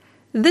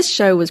This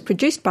show was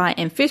produced by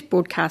and first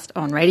broadcast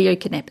on Radio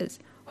Kidnappers,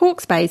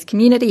 Hawke's Bay's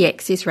community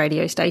access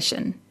radio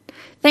station.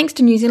 Thanks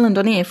to New Zealand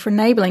On Air for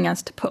enabling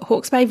us to put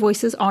Hawke's Bay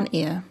voices on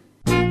air.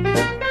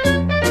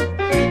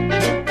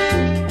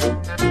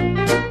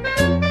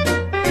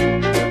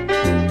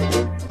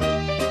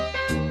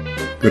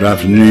 Good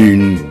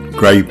afternoon,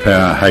 Grey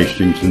Power,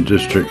 Hastings and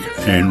District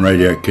and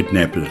Radio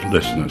Kidnappers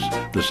listeners.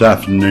 This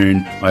afternoon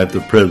I have the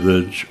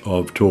privilege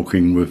of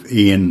talking with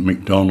Ian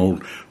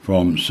McDonald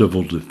from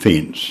Civil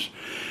Defence.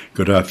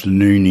 Good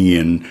afternoon,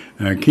 Ian.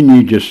 Can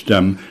you just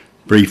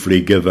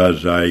briefly give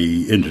us an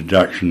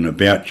introduction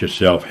about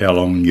yourself, how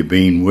long you've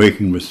been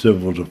working with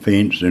Civil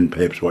Defence and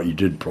perhaps what you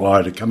did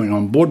prior to coming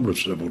on board with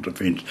Civil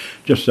Defence,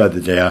 just so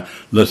that our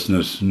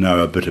listeners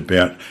know a bit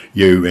about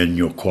you and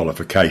your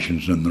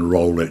qualifications and the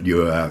role that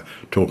you are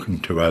talking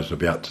to us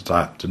about this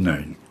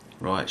afternoon.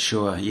 Right,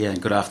 sure. Yeah,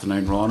 good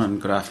afternoon, Ron, and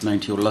good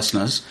afternoon to your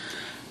listeners.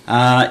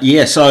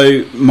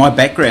 So my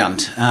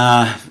background,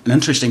 an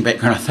interesting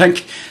background, I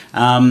think.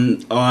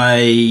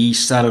 I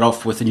started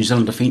off with the New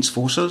Zealand Defence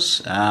Forces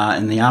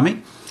in the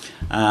Army,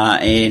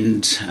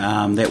 and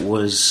that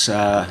was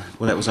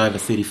over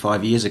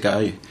 35 years ago.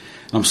 And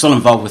I'm still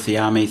involved with the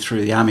Army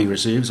through the Army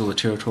Reserves or the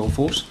Territorial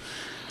Force.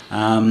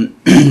 Spent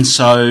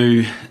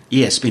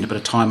a bit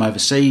of time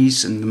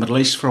overseas in the Middle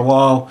East for a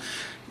while,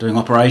 doing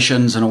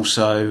operations and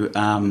also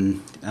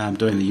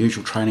doing the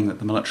usual training that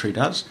the military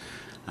does.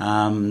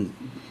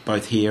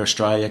 Both here,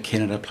 Australia,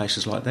 Canada,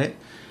 places like that.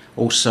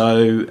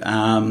 Also,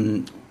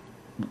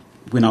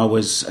 when I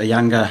was a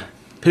younger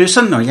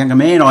person, or a younger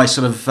man, I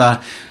sort of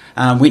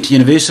went to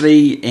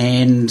university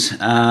and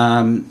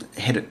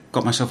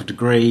got myself a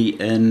degree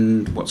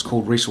in what's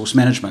called resource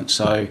management,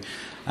 so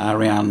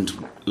around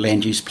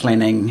land use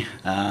planning,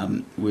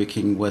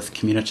 working with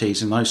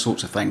communities and those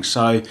sorts of things.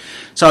 So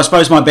I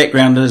suppose my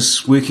background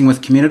is working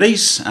with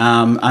communities,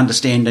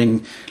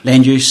 understanding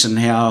land use and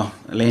how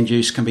land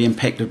use can be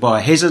impacted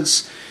by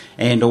hazards,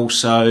 and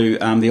also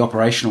the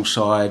operational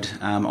side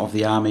of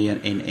the Army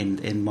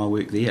and my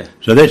work there.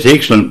 So that's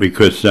excellent,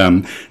 because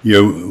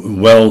you're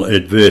well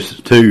adverse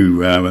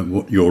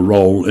to your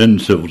role in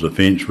Civil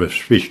Defence,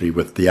 especially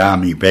with the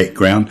Army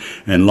background,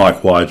 and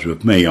likewise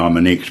with me. I'm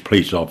an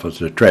ex-police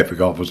officer, traffic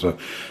officer,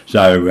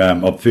 so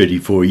of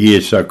 34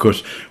 years. So of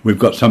course we've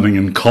got something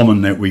in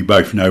common, that we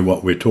both know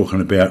what we're talking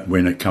about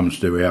when it comes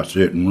to our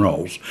certain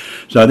roles.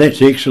 So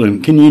that's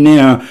excellent. Can you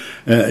now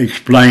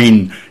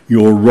explain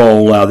your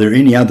role? Are there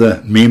any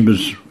other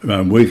members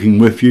working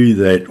with you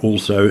that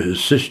also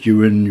assist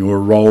you in your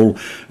role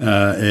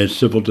as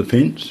Civil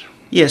Defence?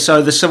 Yeah,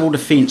 so the Civil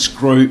Defence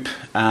group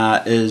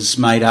is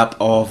made up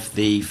of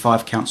the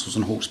 5 councils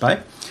in Hawke's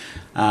Bay.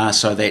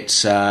 So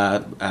that's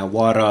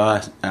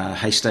Wairau,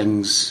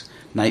 Hastings,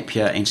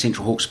 Napier and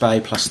Central Hawke's Bay,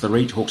 plus the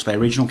Hawke's Bay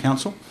Regional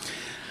Council.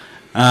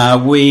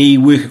 We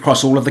work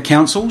across all of the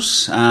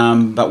councils,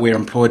 but we're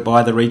employed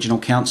by the Regional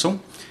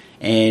Council.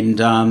 And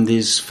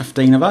there's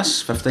 15 of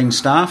us, 15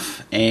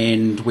 staff,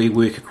 and we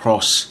work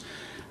across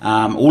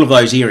all of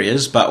those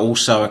areas, but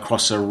also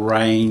across a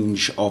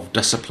range of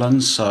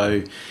disciplines.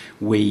 So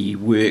we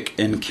work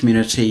in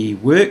community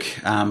work,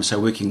 so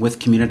working with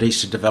communities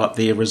to develop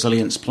their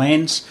resilience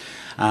plans.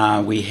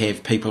 We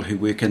have people who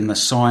work in the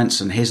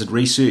science and hazard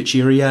research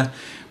area.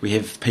 We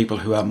have people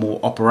who are more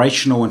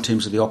operational in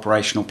terms of the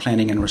operational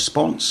planning and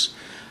response.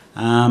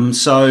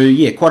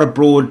 Quite a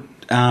broad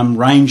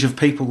range of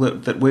people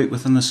that work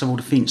within the Civil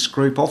Defence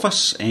Group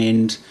office,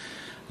 and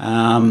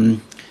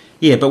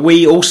but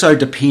we also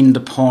depend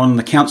upon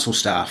the council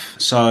staff.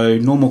 So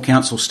normal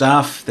council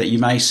staff that you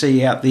may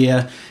see out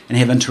there and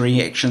have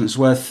interactions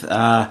with,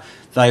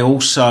 they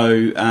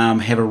also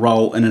have a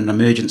role in an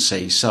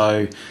emergency.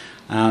 So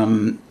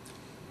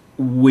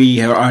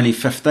we are only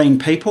 15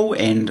 people,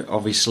 and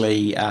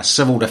obviously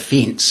Civil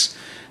Defence,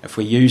 if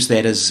we use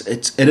that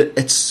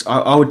as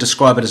I would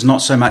describe it as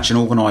not so much an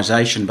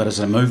organisation but as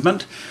a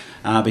movement,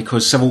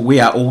 because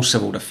we are all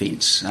civil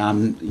defence.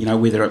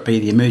 Whether it be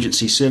the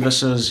emergency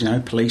services,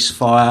 police,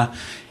 fire,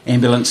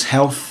 ambulance,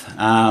 health,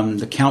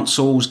 the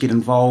councils get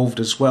involved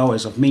as well,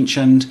 as I've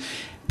mentioned,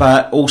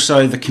 but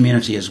also the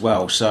community as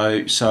well.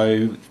 So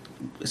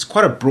it's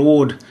quite a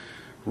broad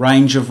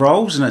range of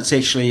roles, and it's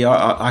actually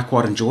I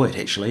quite enjoy it.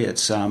 Actually,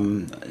 it's a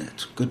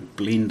good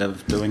blend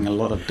of doing a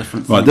lot of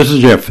different things. Right, this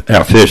is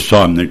our first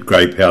time that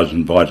Grey Power's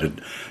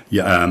invited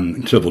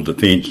Civil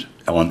Defence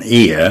on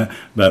air,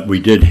 but we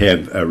did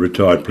have a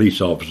retired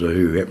police officer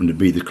who happened to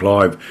be the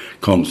Clive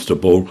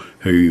Constable,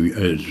 who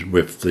is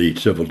with the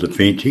Civil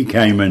Defence. He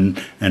came in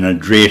and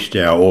addressed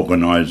our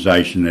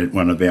organisation at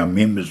one of our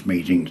members'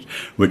 meetings,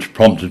 which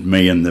prompted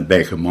me in the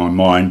back of my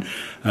mind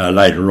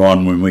later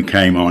on when we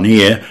came on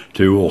air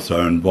to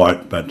also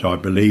invite, but I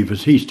believe,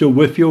 is he still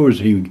with you, or has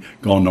he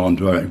gone on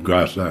to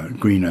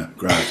greener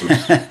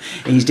grasses?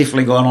 He's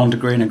definitely gone on to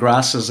greener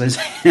grasses,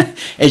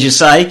 as you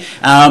say.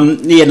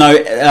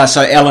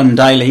 So Alan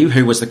Daly,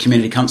 who was the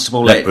community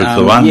constable, that was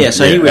the one. He worked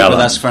Alan with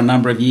us for a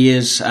number of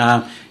years.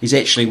 He's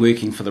actually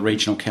working for the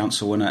regional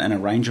council in a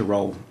ranger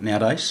role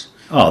nowadays.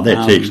 Oh,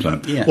 that's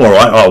excellent. Yeah. All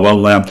right. Oh,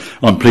 well,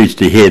 I'm pleased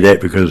to hear that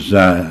because,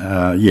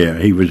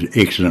 he was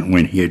excellent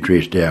when he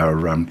addressed our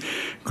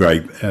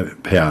great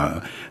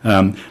power.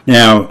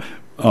 Now,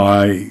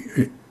 I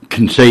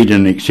concede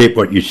and accept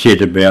what you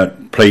said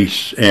about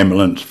police,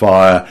 ambulance,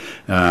 fire.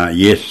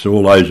 Yes,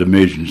 all those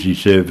emergency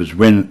services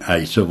when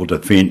a civil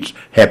defence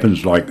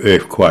happens like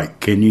earthquake.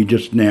 Can you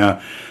just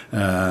now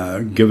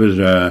give us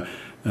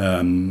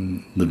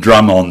the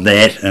drum on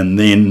that, and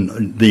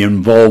then the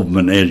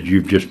involvement, as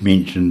you've just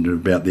mentioned,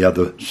 about the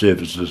other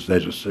services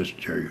that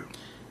assist you?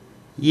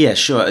 Yeah,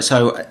 sure.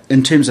 So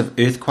in terms of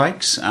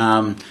earthquakes,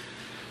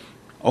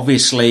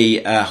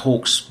 obviously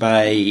Hawke's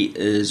Bay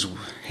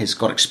has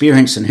got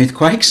experience in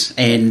earthquakes,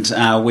 and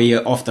we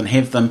often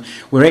have them.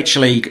 We're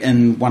actually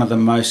in one of the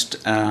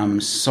most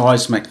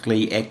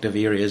seismically active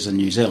areas in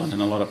New Zealand,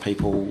 and a lot of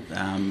people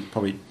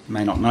probably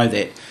may not know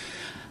that.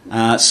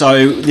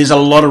 So there's a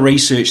lot of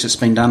research that's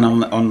been done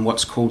on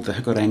what's called the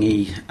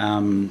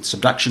Hikurangi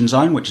subduction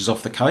zone, which is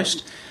off the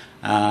coast,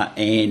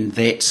 and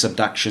that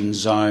subduction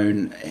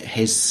zone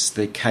has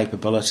the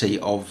capability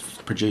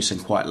of producing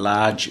quite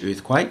large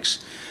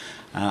earthquakes.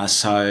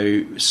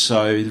 So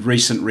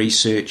recent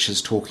research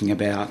is talking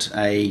about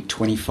a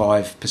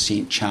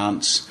 25%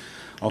 chance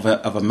of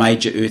a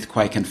major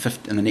earthquake in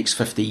the next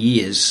 50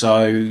 years.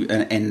 So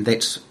and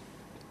that's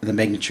the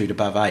magnitude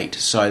above 8.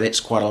 So that's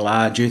quite a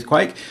large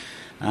earthquake.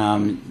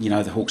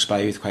 The Hawke's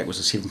Bay earthquake was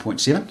a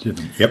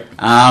 7.7. Yep.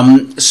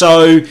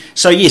 So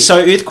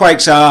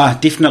earthquakes are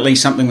definitely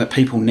something that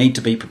people need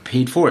to be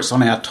prepared for. It's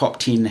on our top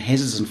 10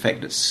 hazards. In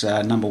fact, it's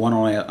number one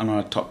on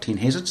our top 10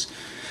 hazards.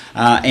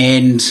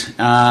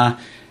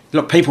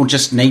 Look, people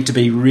just need to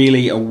be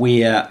really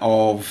aware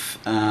of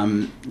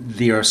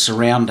their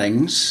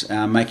surroundings,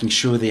 making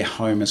sure their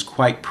home is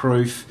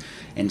quake-proof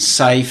and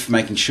safe,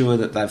 making sure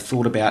that they've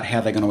thought about how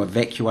they're going to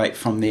evacuate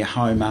from their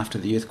home after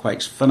the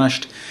earthquake's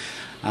finished.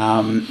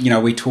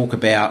 We talk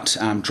about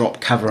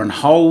drop, cover and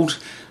hold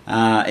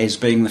as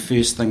being the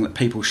first thing that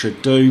people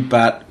should do,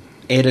 but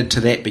added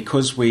to that,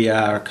 because we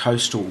are a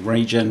coastal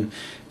region,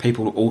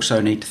 people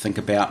also need to think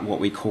about what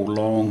we call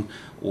long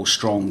or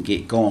strong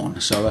get gone.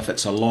 So if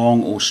it's a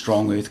long or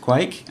strong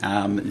earthquake,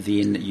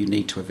 then you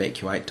need to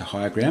evacuate to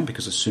higher ground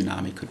because a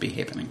tsunami could be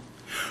happening.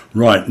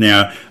 Right.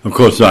 Now, of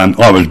course,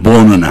 I was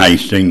born in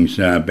Hastings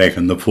back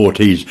in the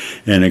 40s,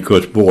 and of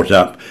course brought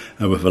up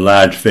with a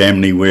large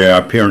family where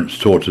our parents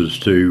taught us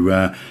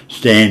to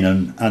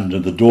stand under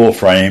the door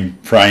frame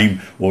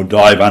or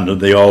dive under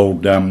the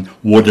old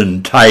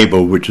wooden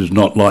table, which is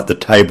not like the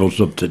tables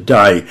of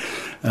today.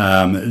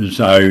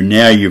 So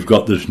now you've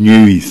got this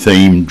new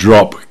theme,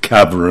 drop,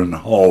 cover and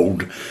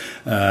hold.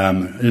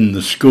 In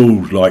the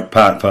schools, like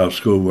Parkvale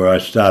School where I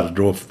started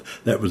off,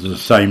 that was the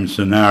same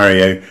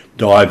scenario,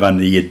 dive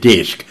under your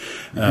desk.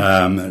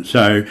 Is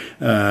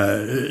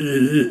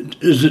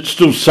it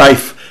still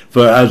safe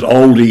for us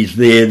oldies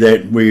there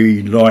that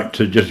we like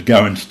to just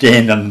go and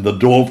stand under the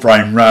door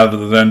frame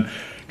rather than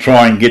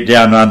try and get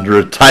down under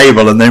a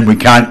table and then we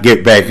can't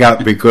get back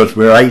up because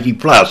we're 80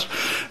 plus?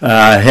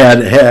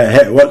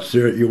 What's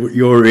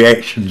your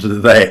reactions to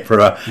that for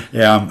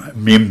our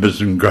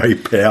members in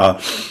Great Power?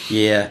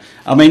 Yeah,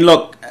 I mean,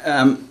 look,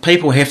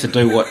 people have to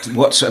do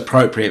what's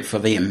appropriate for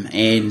them,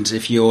 and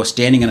if you're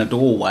standing in a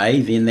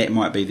doorway, then that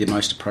might be the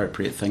most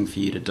appropriate thing for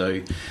you to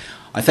do.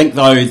 I think,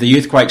 though, the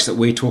earthquakes that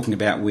we're talking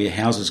about where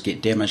houses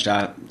get damaged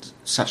are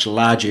such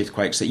large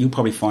earthquakes that you'll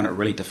probably find it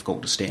really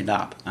difficult to stand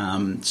up.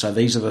 So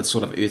these are the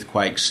sort of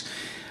earthquakes,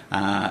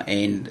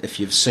 and if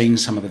you've seen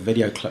some of the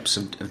video clips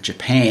of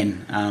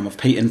Japan, of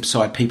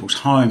inside people's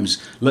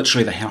homes,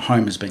 literally the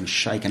home has been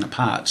shaken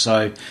apart.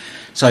 So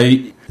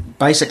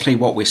basically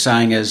what we're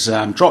saying is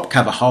drop,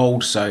 cover,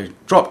 hold. So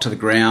drop to the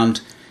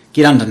ground,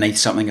 get underneath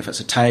something if it's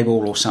a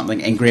table or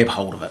something, and grab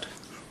hold of it.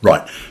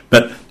 Right,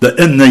 but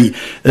in the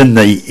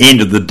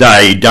end of the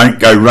day, don't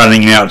go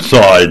running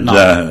outside.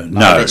 No,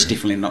 that's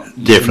definitely not.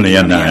 Definitely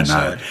a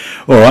no.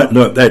 All right,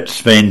 look,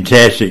 that's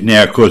fantastic.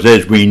 Now, of course,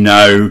 as we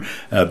know,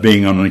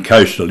 being on a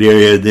coastal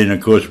area, then of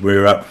course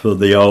we're up for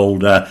the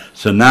old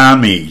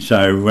tsunami.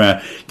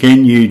 So,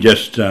 can you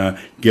just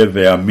give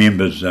our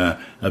members a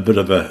bit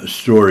of a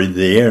story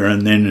there,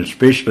 and then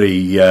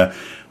especially,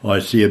 I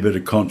see a bit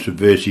of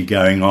controversy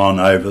going on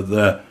over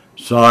the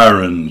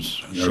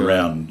sirens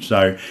around.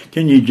 So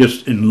can you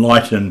just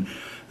enlighten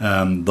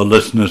the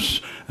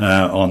listeners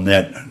on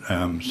that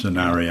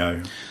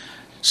scenario?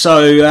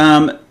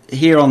 So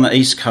here on the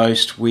East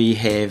Coast we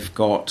have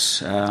got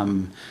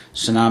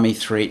tsunami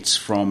threats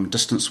from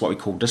what we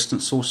call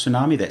distance source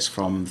tsunami. That's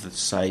from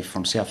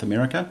South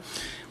America.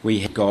 We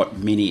have got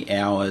many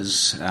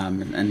hours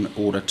in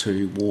order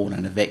to warn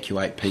and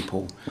evacuate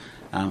people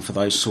for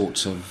those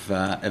sorts of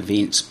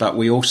events. But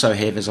we also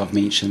have, as I've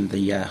mentioned,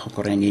 the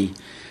Hikurangi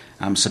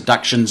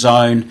subduction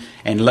zone,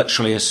 and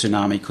literally a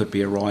tsunami could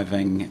be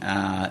arriving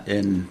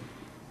in,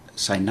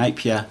 say,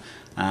 Napier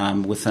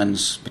within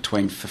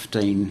between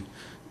 15-20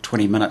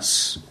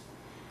 minutes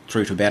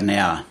through to about an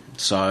hour.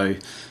 So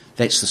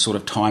that's the sort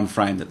of time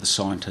frame that the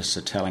scientists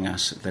are telling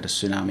us that a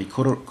tsunami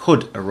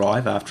could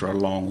arrive after a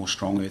long or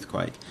strong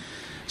earthquake.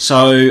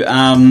 So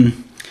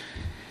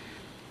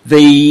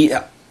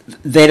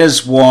that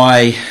is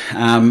why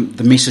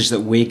the message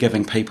that we're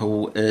giving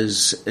people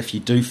is, if you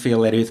do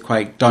feel that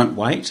earthquake, don't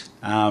wait.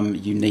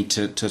 You need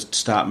to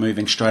start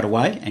moving straight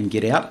away and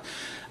get out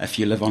if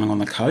you live on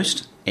the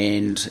coast.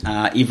 And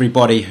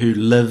everybody who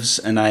lives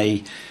in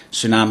a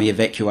tsunami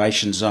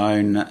evacuation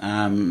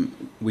zone,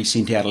 we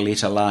sent out a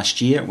letter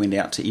last year. It went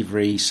out to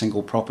every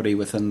single property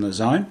within the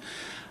zone.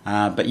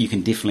 But you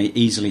can definitely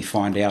easily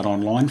find out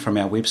online from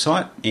our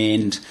website.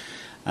 And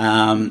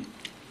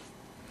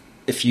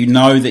if you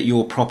know that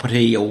your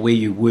property or where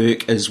you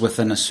work is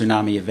within a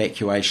tsunami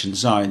evacuation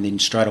zone, then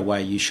straight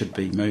away you should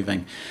be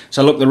moving.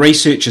 So look, the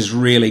research is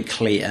really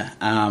clear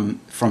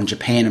from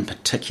Japan in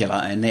particular,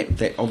 and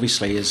that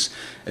obviously is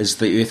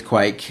the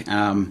earthquake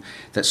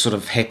that sort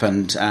of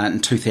happened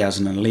in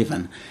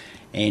 2011.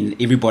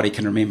 And everybody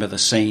can remember the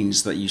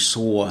scenes that you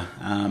saw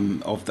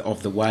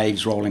of the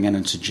waves rolling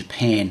into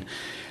Japan.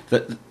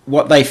 That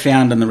what they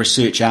found in the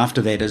research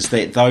after that is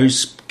that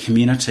those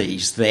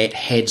communities that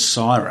had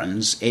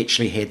sirens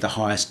actually had the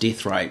highest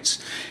death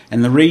rates.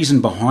 And the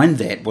reason behind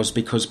that was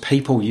because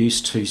people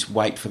used to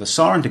wait for the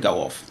siren to go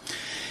off.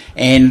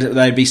 And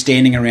they'd be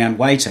standing around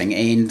waiting.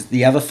 And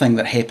the other thing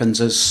that happens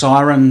is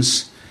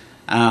sirens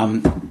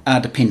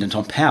are dependent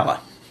on power.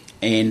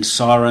 And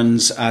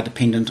sirens are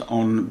dependent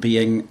on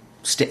being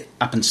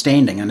up and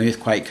standing. An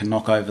earthquake can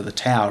knock over the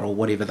tower or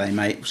whatever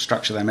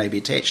structure they may be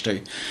attached to.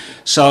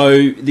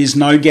 So there's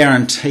no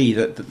guarantee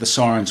that the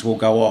sirens will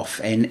go off,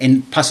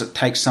 and plus it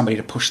takes somebody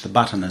to push the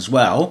button as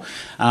well,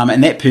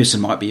 and that person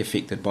might be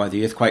affected by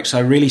the earthquake.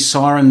 So really,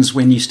 sirens,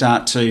 when you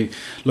start to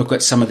look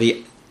at some of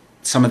the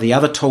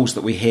other tools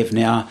that we have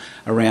now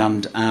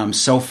around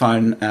cell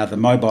phone, the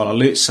mobile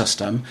alert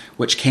system,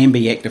 which can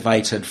be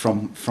activated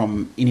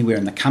from anywhere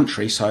in the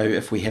country. So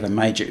if we have a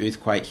major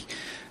earthquake,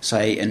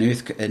 say an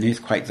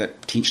earthquake that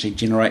potentially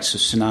generates a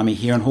tsunami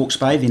here in Hawke's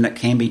Bay, then it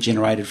can be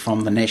generated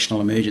from the National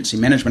Emergency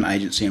Management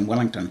Agency in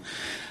Wellington.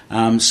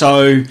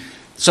 So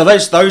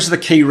those are the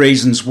key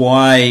reasons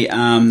why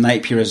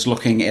Napier is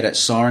looking at its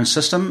siren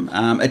system.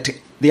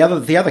 The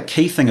other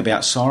key thing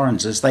about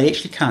sirens is they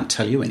actually can't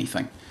tell you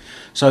anything.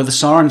 So the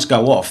sirens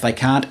go off. They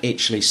can't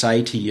actually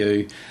say to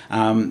you,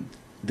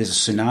 there's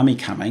a tsunami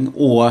coming,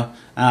 or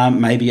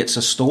maybe it's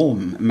a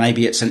storm,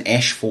 maybe it's an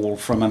ash fall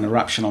from an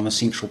eruption on the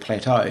Central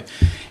Plateau,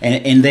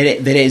 and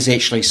that is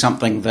actually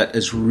something that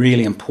is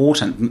really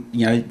important.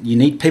 You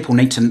know, people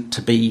need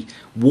to be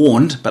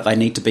warned, but they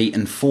need to be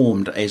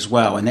informed as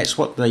well, and that's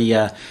what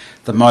the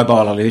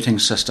mobile alerting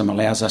system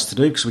allows us to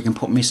do, because we can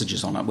put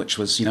messages on it, which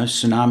was,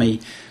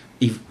 tsunami,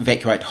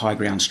 evacuate high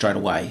ground straight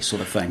away,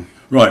 sort of thing.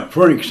 Right.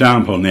 For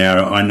example,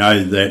 now I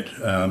know that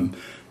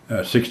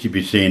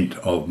 60%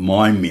 of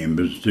my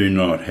members do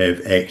not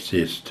have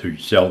access to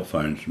cell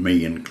phones,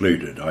 me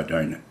included. I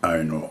don't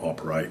own or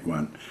operate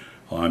one.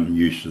 I'm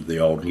used to the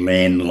old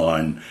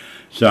landline.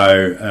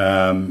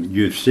 So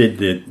you've said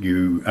that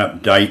you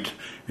update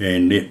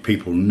and let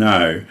people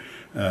know.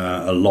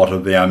 A lot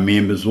of our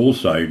members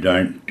also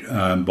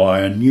don't buy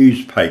a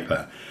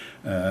newspaper.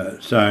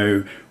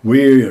 So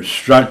we're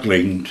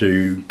struggling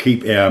to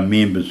keep our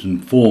members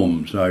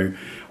informed. So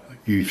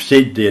you've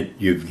said that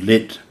you've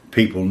let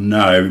people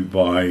know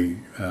by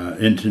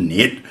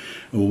internet.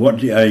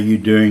 What are you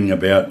doing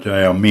about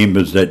our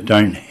members that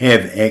don't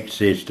have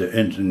access to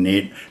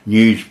internet,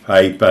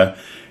 newspaper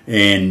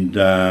and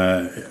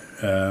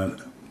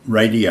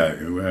radio?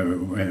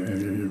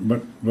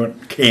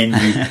 What can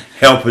you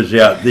help us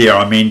out there?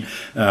 I mean,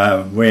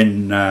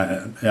 when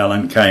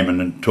Alan came in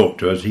and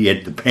talked to us, he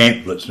had the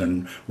pamphlets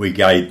and we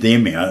gave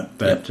them out,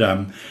 but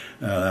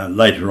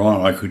later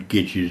on I could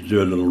get you to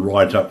do a little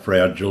write-up for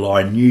our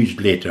July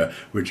newsletter,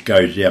 which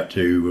goes out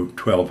to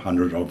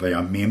 1,200 of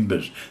our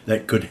members.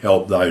 That could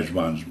help those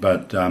ones.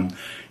 But I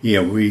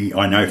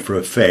know for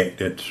a fact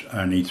that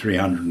only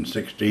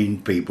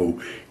 316 people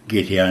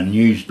get our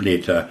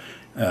newsletter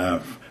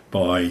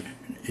by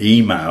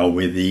email,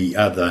 where the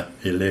other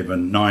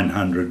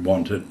 900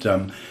 want it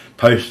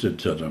posted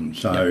to them.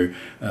 So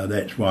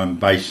that's why I'm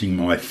basing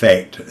my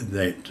fact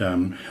that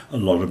a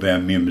lot of our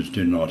members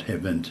do not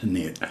have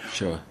internet.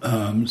 Sure.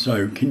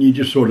 So can you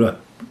just sort of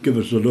give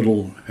us a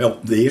little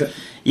help there?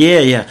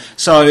 Yeah.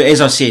 So as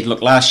I said,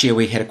 look, last year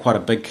we had quite a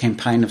big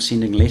campaign of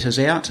sending letters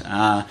out.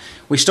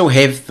 We still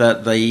have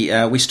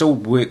we still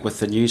work with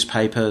the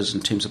newspapers in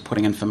terms of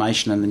putting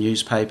information in the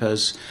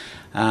newspapers.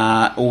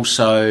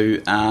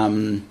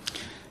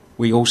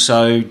 We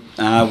also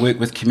work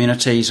with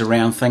communities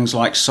around things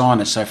like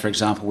signage. So, for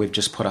example, we've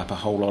just put up a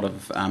whole lot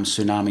of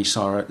tsunami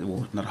siren,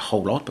 well, not a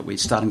whole lot, but we're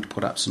starting to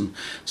put up some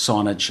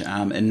signage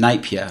in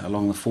Napier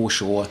along the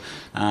foreshore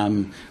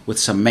with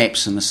some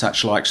maps and the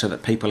such like, so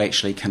that people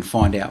actually can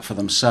find out for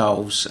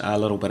themselves a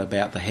little bit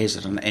about the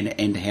hazard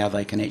and how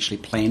they can actually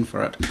plan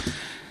for it.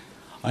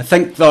 I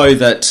think, though,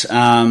 that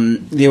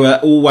there were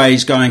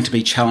always going to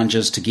be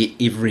challenges to get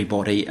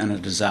everybody in a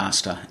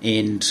disaster,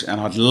 and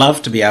I'd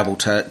love to be able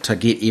to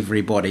get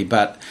everybody,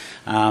 but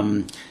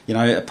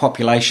a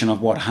population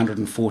of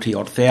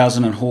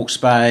 140,000 in Hawke's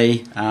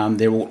Bay,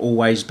 there will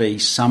always be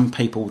some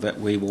people that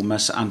we will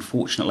miss,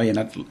 unfortunately,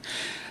 and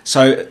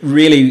so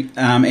really,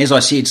 as I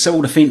said,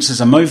 civil defence is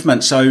a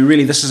movement. So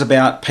really, this is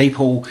about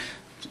people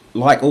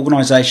like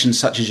organisations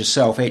such as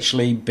yourself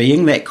actually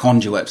being that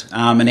conduit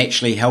and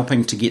actually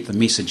helping to get the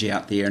message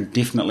out there, and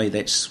definitely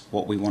that's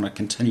what we want to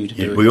continue to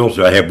do. We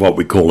also have what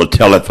we call a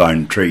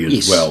telephone tree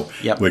as well,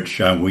 yep. which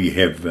we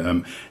have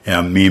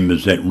our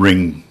members that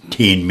ring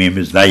 10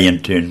 members, they in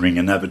turn ring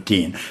another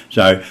 10.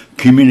 So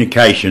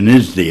communication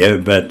is there,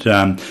 but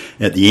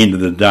at the end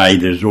of the day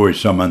there's always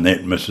someone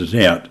that misses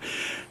out.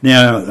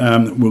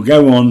 Now, we'll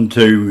go on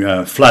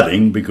to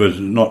flooding, because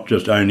it's not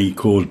just only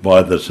caused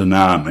by the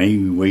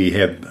tsunami. We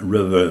have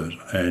rivers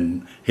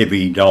and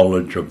heavy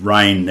deluge of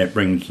rain that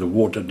brings the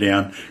water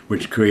down,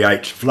 which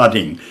creates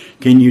flooding.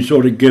 Can you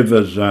sort of give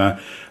us a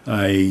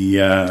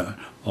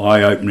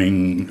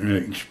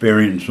eye-opening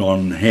experience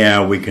on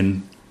how we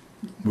can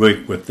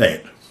work with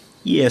that?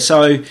 Yeah,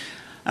 so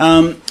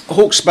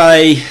Hawke's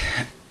Bay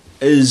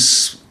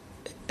is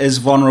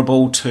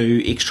vulnerable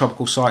to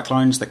ex-tropical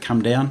cyclones that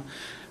come down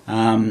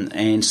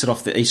and sit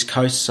off the east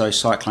coast. So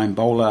Cyclone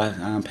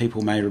Bowler,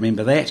 people may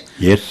remember that.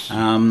 Yes.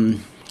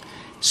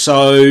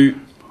 So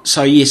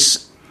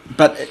yes,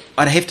 but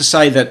I'd have to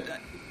say that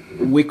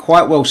we're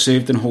quite well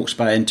served in Hawke's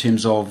Bay in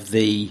terms of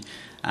the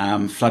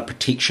flood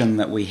protection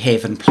that we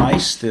have in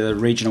place. The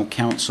regional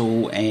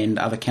council and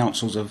other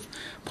councils have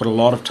put a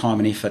lot of time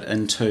and effort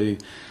into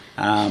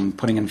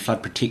putting in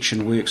flood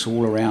protection works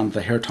all around the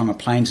Heretaunga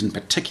Plains in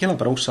particular,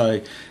 but also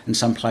in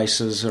some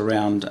places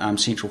around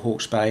central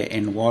Hawke's Bay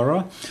and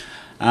Wairoa.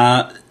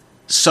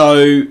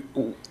 So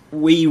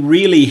we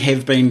really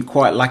have been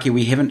quite lucky.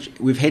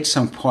 We've had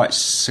some quite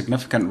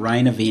significant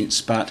rain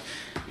events, but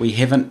we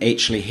haven't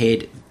actually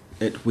had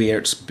it where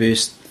it's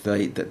burst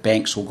the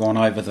banks or gone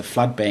over the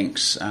flood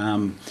banks.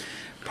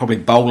 Probably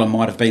Bowler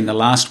might have been the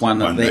last one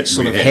that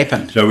sort of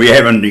happened. So we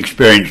haven't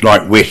experienced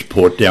like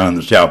Westport down in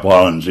the South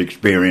Islands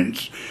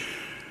experience.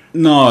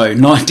 No,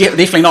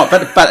 definitely not.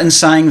 But in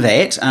saying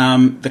that,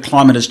 the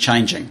climate is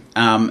changing,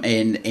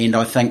 and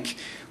I think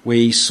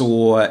we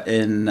saw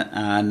in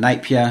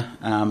Napier,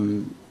 a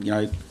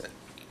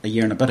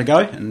year and a bit ago,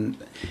 and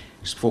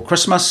just before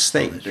Christmas,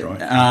 that's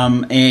right.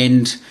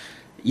 And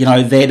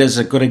that is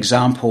a good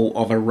example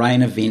of a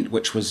rain event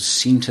which was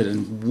centred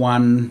in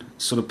one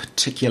sort of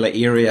particular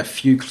area, a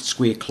few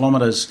square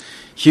kilometres,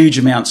 huge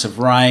amounts of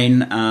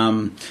rain,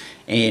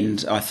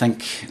 and I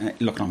think,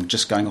 look, I'm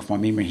just going off my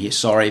memory here,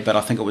 sorry, but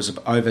I think it was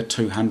over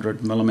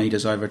 200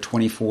 millimetres over a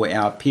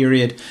 24-hour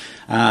period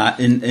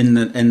in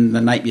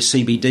the Napier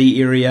CBD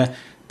area.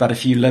 But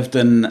if you lived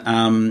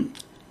in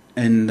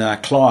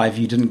Clive,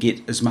 you didn't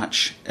get as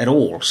much at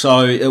all.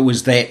 So it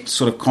was that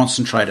sort of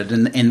concentrated,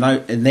 and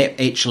that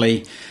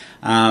actually,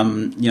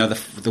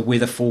 the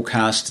weather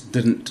forecast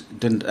didn't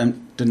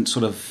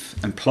sort of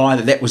imply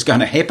that was going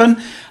to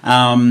happen,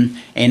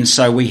 and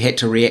so we had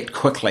to react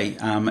quickly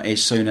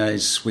as soon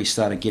as we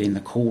started getting the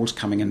calls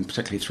coming in,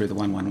 particularly through the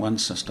 111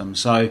 system.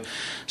 So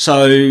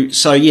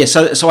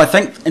I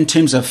think in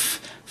terms of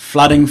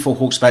flooding for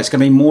Hawke's Bay, it's going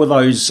to be more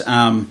those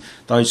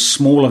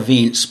small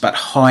events, but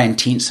high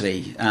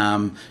intensity,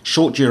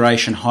 short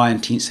duration, high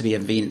intensity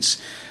events.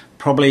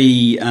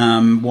 Probably,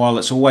 while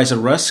it's always a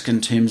risk in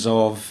terms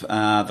of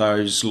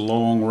those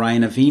long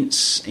rain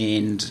events,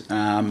 and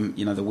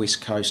the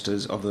west coast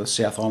of the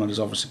South Island has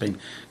obviously been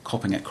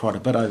copping it quite a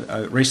bit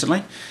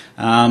recently.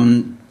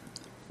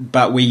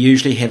 But we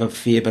usually have a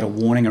fair bit of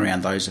warning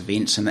around those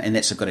events, and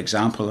that's a good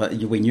example.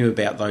 We knew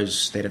about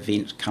that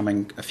event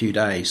coming a few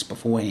days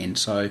beforehand.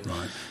 So,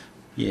 right.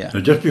 Yeah.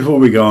 So just before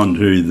we go on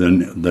to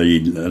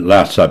the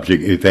last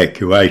subject,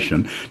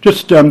 evacuation,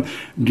 just do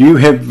you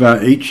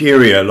have each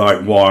area like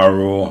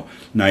Wairoa,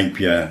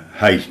 Napier,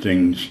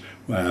 Hastings,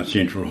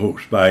 Central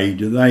Hawke's Bay,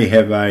 do they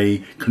have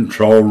a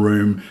control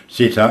room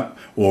set up,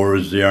 or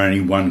is there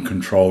only one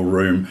control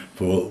room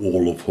for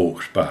all of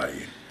Hawke's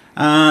Bay?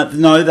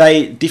 No,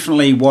 they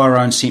definitely,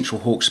 Wairoa and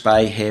Central Hawke's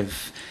Bay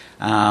have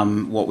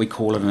what we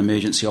call an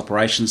emergency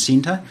operations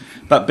centre.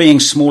 But being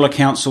smaller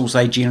councils,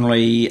 they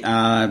generally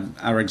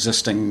are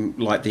existing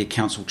like their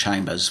council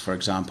chambers, for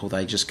example.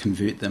 They just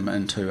convert them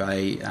into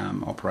a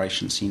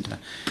operations centre.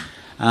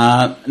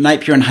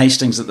 Napier and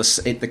Hastings at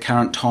the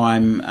current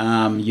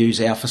time use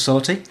our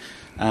facility,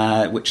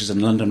 which is in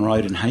Linden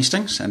Road in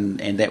Hastings, and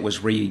that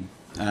was new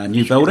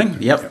building.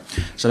 Yep.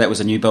 So that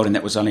was a new building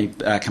that was only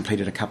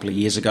completed a couple of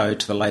years ago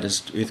to the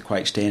latest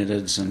earthquake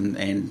standards,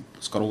 and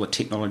it's got all the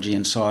technology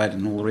inside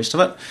and all the rest of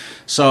it.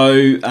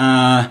 So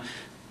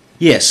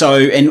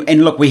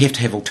and look, we have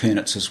to have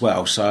alternates as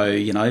well. So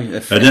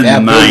but in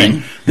the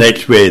main,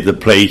 that's where the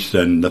police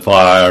and the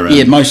fire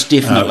and most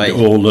definitely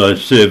all the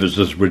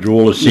services would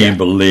all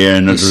assemble there,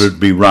 and it would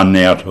be run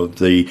out of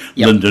the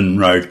Linden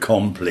Road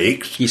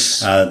complex,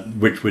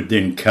 which would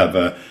then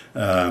cover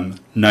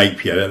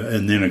Napier,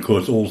 and then of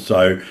course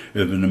also if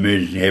an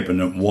emergency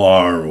happened at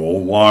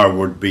Wire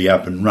would be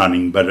up and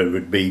running, but it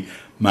would be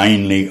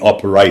mainly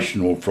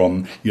operational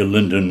from your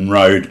Linden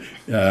Road,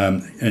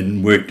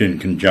 and worked in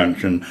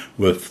conjunction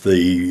with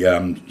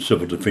the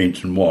Civil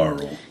Defence in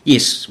Wairau.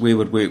 Yes, we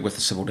would work with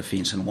the Civil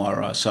Defence in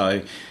Wairau.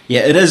 So,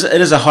 yeah, it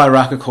is a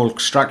hierarchical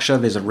structure.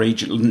 There's a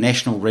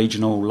national,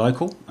 regional,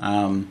 local,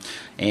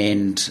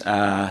 and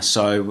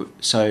so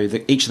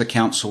each of the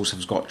councils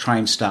has got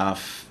trained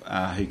staff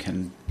who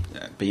can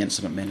be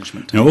incident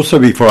management. Now, also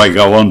before I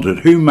go on to it,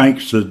 who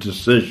makes the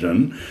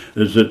decision?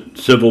 Is it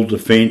Civil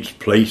Defence,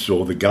 Police,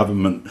 or the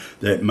government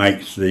that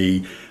makes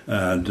the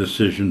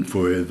decision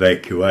for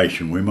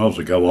evacuation? We might as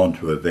well go on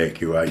to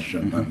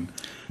evacuation. Mm-hmm.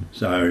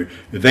 So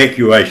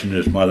evacuation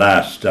is my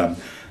last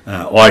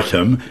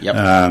item,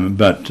 Yep.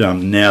 but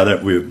now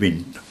that we've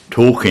been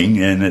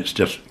talking, and it's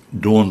just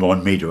dawned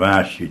on me to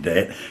ask you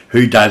that,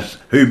 who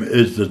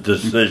is the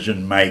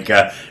decision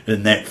maker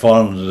in that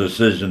final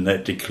decision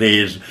that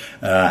declares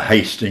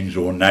Hastings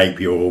or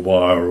Napier or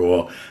Wire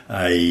or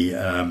a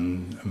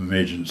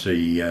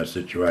emergency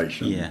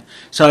situation? Yeah.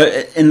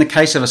 So in the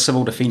case of a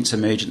civil defence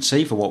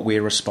emergency, for what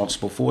we're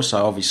responsible for,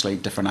 so obviously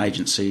different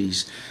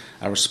agencies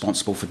are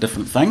responsible for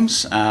different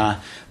things,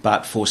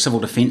 but for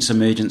civil defence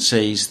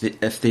emergencies,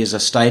 if there's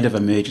a state of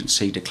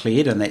emergency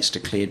declared, and that's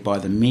declared by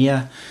the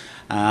mayor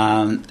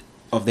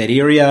of that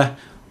area,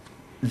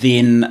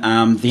 then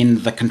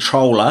the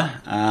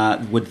controller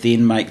would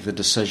then make the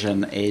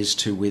decision as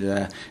to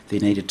whether there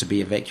needed to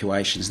be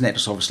evacuations, and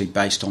that's obviously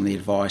based on the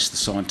advice, the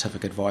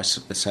scientific advice,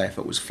 say if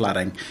it was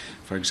flooding,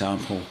 for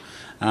example.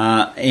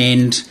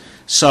 And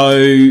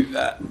so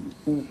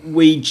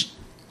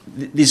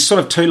there's sort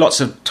of two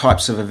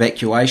types of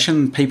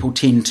evacuation. People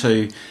can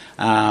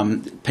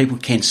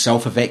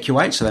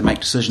self-evacuate, so they make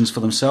decisions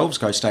for themselves,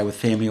 go stay with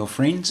family or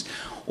friends.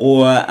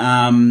 Or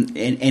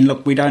and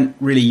look, we don't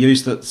really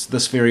use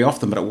this very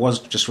often, but it was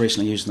just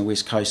recently used on the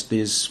West Coast.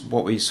 There's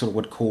what we sort of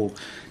would call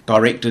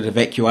directed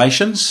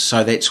evacuations.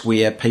 So that's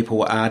where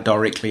people are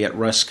directly at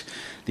risk.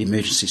 The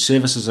emergency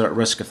services are at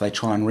risk if they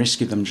try and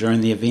rescue them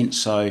during the event.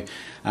 So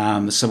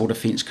the Civil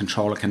Defence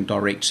controller can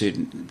direct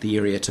the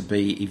area to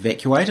be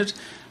evacuated,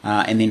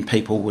 and then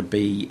people would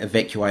be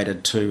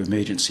evacuated to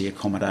emergency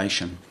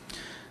accommodation.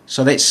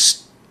 So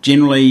that's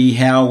generally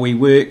how we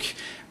work.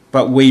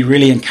 But we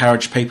really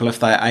encourage people, if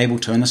they're able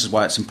to, and this is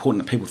why it's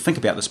important that people think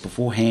about this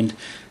beforehand,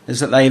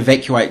 is that they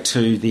evacuate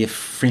to their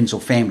friends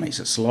or families.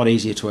 It's a lot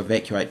easier to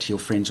evacuate to your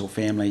friends or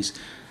families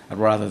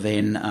rather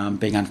than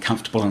being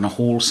uncomfortable in a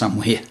hall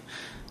somewhere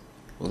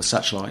or the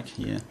such like,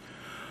 yeah.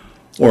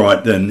 All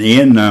right then,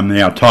 Ian,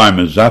 our time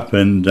is up,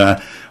 and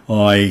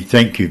I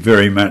thank you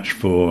very much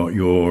for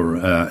your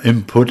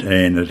input,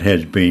 and it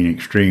has been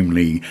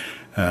extremely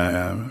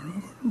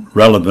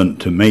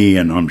relevant to me,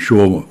 and I'm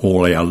sure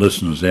all our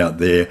listeners out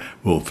there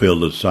will feel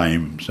the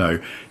same. So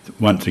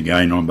once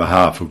again, on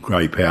behalf of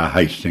Grey Power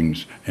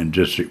Hastings and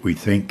District, we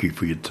thank you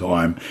for your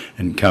time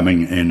in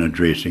coming and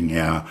addressing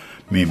our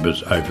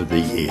members over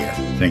the air.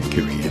 Thank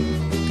you, Ian.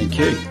 Thank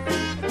you.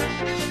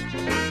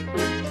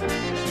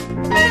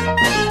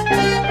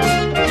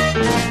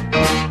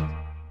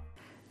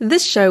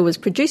 This show was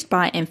produced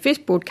by and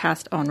first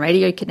broadcast on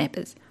Radio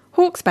Kidnappers,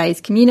 Hawke's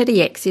Bay's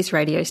community access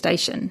radio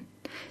station.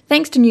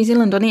 Thanks to New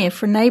Zealand On Air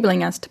for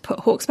enabling us to put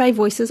Hawke's Bay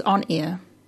voices on air.